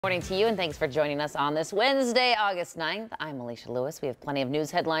Morning to you, and thanks for joining us on this Wednesday, August 9th. I'm Alicia Lewis. We have plenty of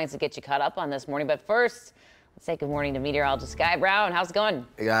news headlines to get you caught up on this morning. But first, let's say good morning to meteorologist Sky Brown. How's it going?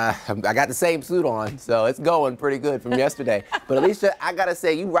 I got the same suit on, so it's going pretty good from yesterday. But Alicia, I gotta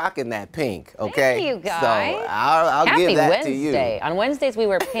say, you rocking that pink, okay? Thank you, guys. So I'll give that to you. Wednesday. On Wednesdays, we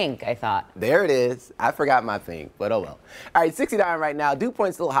wear pink, I thought. There it is. I forgot my pink, but oh well. All right, 69 right now. Dew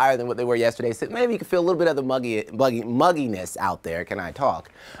point's a little higher than what they were yesterday, so maybe you can feel a little bit of the mugginess out there. Can I talk?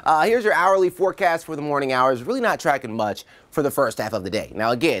 Here's your hourly forecast for the morning hours. Really not tracking much for the first half of the day.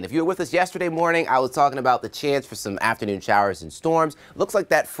 Now, again, if you were with us yesterday morning, I was talking about the chance for some afternoon showers and storms. Looks like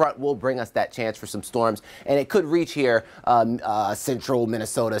that front will bring us that chance for some storms, and it could reach here central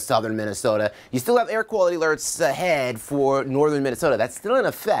Minnesota, southern Minnesota. You still have air quality alerts ahead for northern Minnesota. That's still in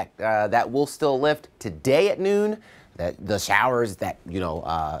effect. That will still lift today at noon. The showers that,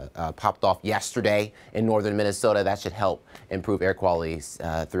 popped off yesterday in northern Minnesota, that should help improve air qualities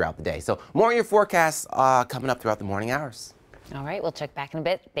throughout the day. So more on your forecasts coming up throughout the morning hours. All right, we'll check back in a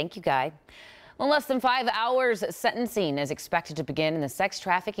bit. Thank you, Guy. Well, less than 5 hours, sentencing is expected to begin in the sex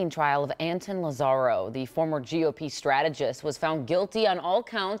trafficking trial of Anton Lazaro. The former GOP strategist was found guilty on all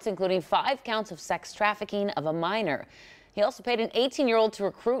counts, including 5 counts of sex trafficking of a minor. He also paid an 18-year-old to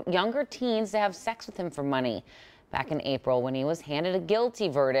recruit younger teens to have sex with him for money. Back in April, when he was handed a guilty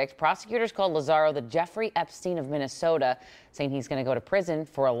verdict, prosecutors called Lazaro the Jeffrey Epstein of Minnesota, saying he's going to go to prison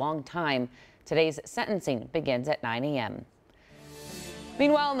for a long time. Today's sentencing begins at 9 a.m.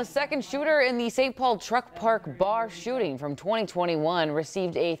 Meanwhile, the second shooter in the St. Paul Truck Park bar shooting from 2021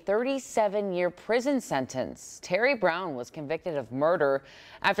 received a 37-year prison sentence. Terry Brown was convicted of murder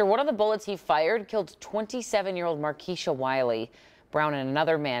after one of the bullets he fired killed 27-year-old Markeisha Wiley. Brown and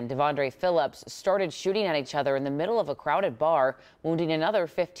another man, Devondre Phillips, started shooting at each other in the middle of a crowded bar, wounding another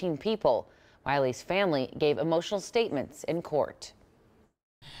 15 people. Wiley's family gave emotional statements in court.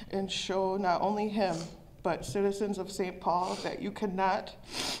 And show not only him, but citizens of St. Paul that you cannot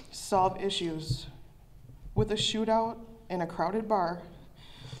solve issues with a shootout in a crowded bar.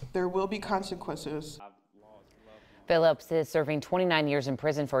 There will be consequences. Phillips is serving 29 years in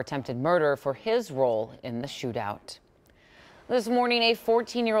prison for attempted murder for his role in the shootout. This morning, a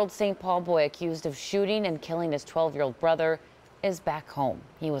 14-year-old St. Paul boy accused of shooting and killing his 12-year-old brother is back home.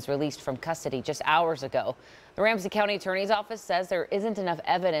 He was released from custody just hours ago. The Ramsey County Attorney's Office says there isn't enough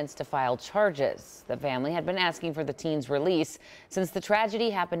evidence to file charges. The family had been asking for the teen's release since the tragedy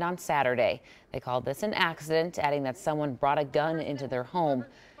happened on Saturday. They called this an accident, adding that someone brought a gun into their home.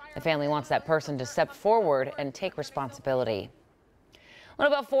 The family wants that person to step forward and take responsibility. In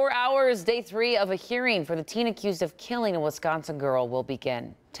about 4 hours, day 3 of a hearing for the teen accused of killing a Wisconsin girl will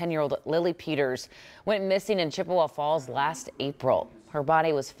begin. 10-year-old Lily Peters went missing in Chippewa Falls last April. Her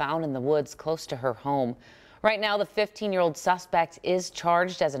body was found in the woods close to her home. Right now, the 15-year-old suspect is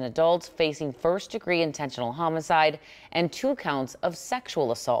charged as an adult, facing first-degree intentional homicide and 2 counts of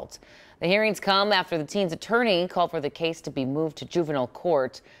sexual assault. The hearings come after the teen's attorney called for the case to be moved to juvenile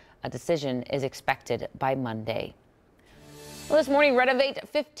court. A decision is expected by Monday. Well, this morning, Renovate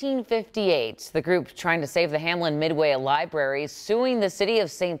 1558, the group trying to save the Hamlin Midway Library, is suing the city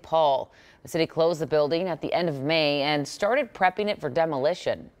of St. Paul. The city closed the building at the end of May and started prepping it for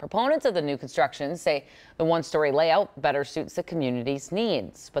demolition. Proponents of the new construction say the one-story layout better suits the community's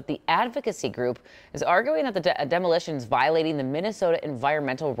needs. But the advocacy group is arguing that the demolition is violating the Minnesota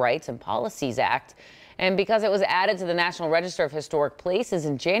Environmental Rights and Policies Act. And because it was added to the National Register of Historic Places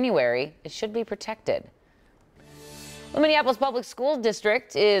in January, it should be protected. The Minneapolis Public School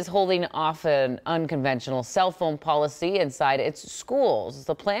District is holding off an unconventional cell phone policy inside its schools.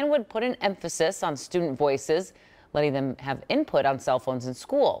 The plan would put an emphasis on student voices, letting them have input on cell phones in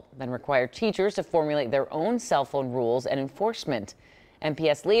school, then require teachers to formulate their own cell phone rules and enforcement.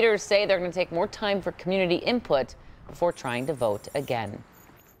 MPS leaders say they're going to take more time for community input before trying to vote again.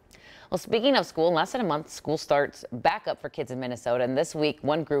 Well, speaking of school, in less than a month, school starts back up for kids in Minnesota. And this week,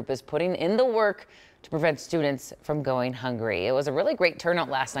 one group is putting in the work to prevent students from going hungry. It was a really great turnout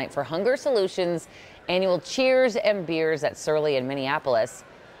last night for Hunger Solutions annual Cheers and Beers at Surly in Minneapolis.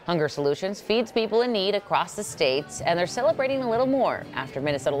 Hunger Solutions feeds people in need across the state, and they're celebrating a little more after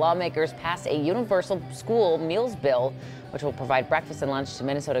Minnesota lawmakers passed a universal school meals bill, which will provide breakfast and lunch to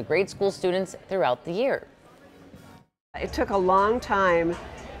Minnesota grade school students throughout the year. It took a long time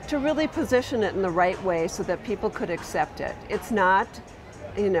to really position it in the right way so that people could accept it. It's not,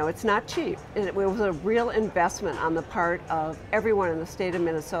 it's not cheap. It was a real investment on the part of everyone in the state of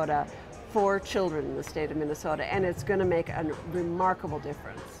Minnesota for children in the state of Minnesota, and it's going to make a remarkable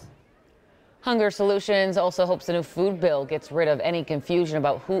difference. Hunger Solutions also hopes the new food bill gets rid of any confusion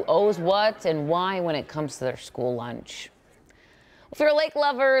about who owes what and why when it comes to their school lunch. If you're a lake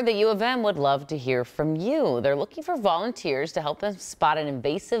lover, the U of M would love to hear from you. They're looking for volunteers to help them spot an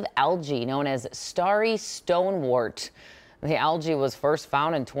invasive algae known as starry stonewort. The algae was first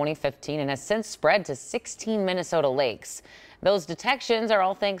found in 2015 and has since spread to 16 Minnesota lakes. Those detections are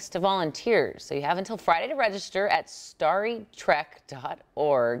all thanks to volunteers. So you have until Friday to register at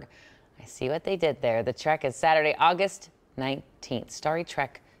starrytrek.org. I see what they did there. The trek is Saturday, August 19th.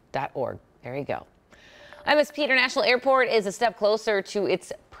 starrytrek.org. There you go. MSP International Airport is a step closer to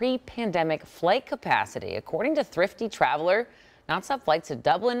its pre-pandemic flight capacity. According to Thrifty Traveler, nonstop flights to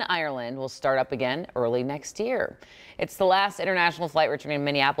Dublin, Ireland will start up again early next year. It's the last international flight returning to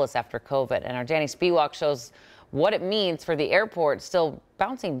Minneapolis after COVID, and our Danny Spiewak shows what it means for the airport still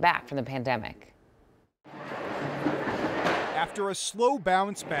bouncing back from the pandemic. After a slow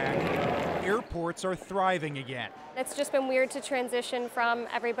bounce back, airports are thriving again. It's just been weird to transition from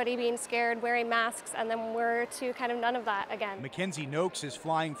everybody being scared, wearing masks, and then we're to kind of none of that again. Mackenzie Noakes is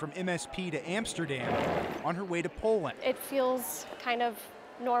flying from MSP to Amsterdam on her way to Poland. It feels kind of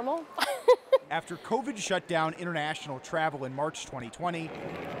normal. After COVID shut down international travel in March 2020,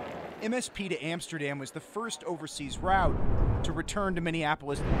 MSP to Amsterdam was the first overseas route to return to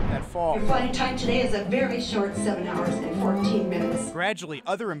Minneapolis that fall. Your flight time today is a very short 7 hours and 14 minutes. Gradually,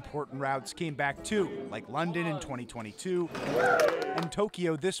 other important routes came back too, like London in 2022 and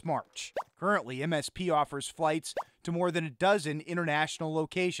Tokyo this March. Currently, MSP offers flights to more than a dozen international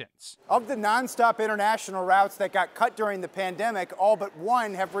locations. Of the nonstop international routes that got cut during the pandemic, all but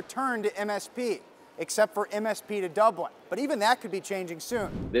one have returned to MSP, except for MSP to Dublin. But even that could be changing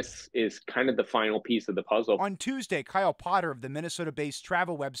soon. This is kind of the final piece of the puzzle. On Tuesday, Kyle Potter of the Minnesota-based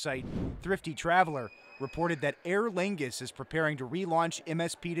travel website Thrifty Traveler reported that Aer Lingus is preparing to relaunch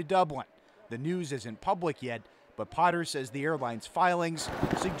MSP to Dublin. The news isn't public yet, but Potter says the airline's filings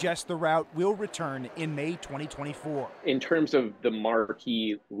suggest the route will return in May 2024. In terms of the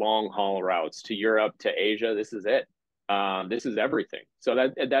marquee long-haul routes to Europe, to Asia, this is it. This is everything. So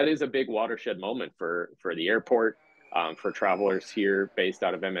that is a big watershed moment for the airport, for travelers here based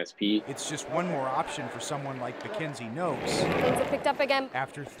out of MSP. It's just one more option for someone like Mackenzie Noakes. Things have picked up again.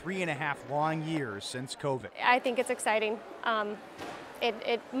 After 3.5 long years since COVID. I think it's exciting.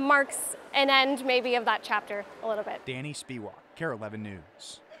 It marks an end maybe of that chapter a little bit. Danny Spiewak, KARE 11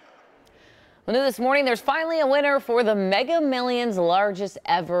 News. Well, new this morning, there's finally a winner for the Mega Millions largest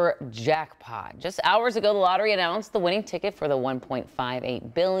ever jackpot. Just hours ago, the lottery announced the winning ticket for the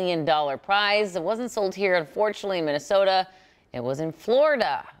 $1.58 billion prize. It wasn't sold here, unfortunately, in Minnesota. It was in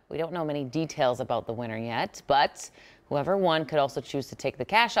Florida. We don't know many details about the winner yet, but whoever won could also choose to take the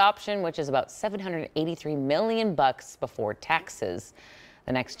cash option, which is about $783 million before taxes.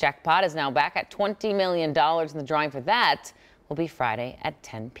 The next jackpot is now back at $20 million, and the drawing for that will be Friday at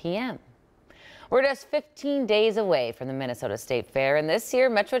 10 p.m. We're just 15 days away from the Minnesota State Fair, and this year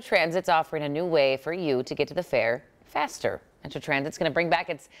Metro Transit's offering a new way for you to get to the fair faster. Metro Transit's going to bring back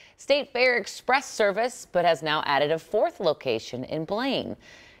its State Fair Express service, but has now added a fourth location in Blaine.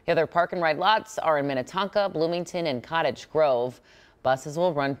 The other park and ride lots are in Minnetonka, Bloomington, and Cottage Grove. Buses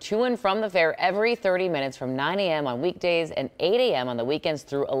will run to and from the fair every 30 minutes from 9 a.m. on weekdays and 8 a.m. on the weekends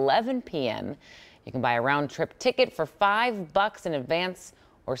through 11 p.m. You can buy a round-trip ticket for $5 in advance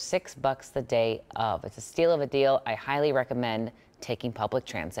or $6 the day of. It's a steal of a deal. I highly recommend taking public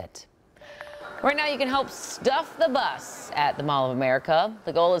transit. Right now, you can help stuff the bus at the Mall of America.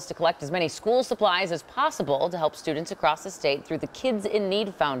 The goal is to collect as many school supplies as possible to help students across the state through the Kids in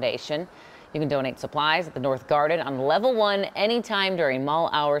Need Foundation. You can donate supplies at the North Garden on Level 1 anytime during mall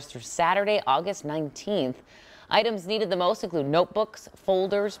hours through Saturday, August 19th. Items needed the most include notebooks,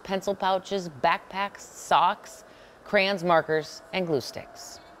 folders, pencil pouches, backpacks, socks, crayons, markers, and glue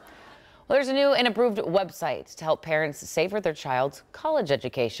sticks. Well, there's a new and improved website to help parents save for their child's college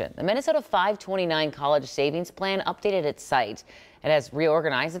education. The Minnesota 529 College Savings Plan updated its site. It has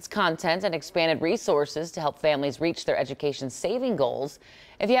reorganized its content and expanded resources to help families reach their education saving goals.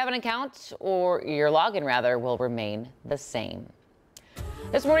 If you have an account, or your login rather, will remain the same.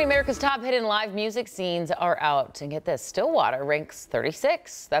 This morning, America's top hidden live music scenes are out. And get this, Stillwater ranks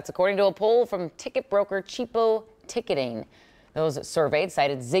 36. That's according to a poll from ticket broker Cheapo Ticketing. Those surveyed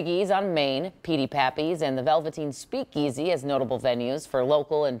cited Ziggy's on Main, Petey Pappy's, and the Velveteen Speakeasy as notable venues for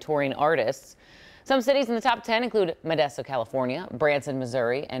local and touring artists. Some cities in the top 10 include Modesto, California, Branson,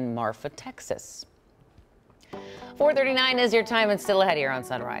 Missouri, and Marfa, Texas. 4:39 is your time, and still ahead here on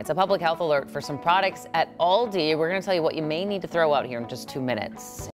Sunrise. A public health alert for some products at Aldi. We're going to tell you what you may need to throw out here in just 2 minutes.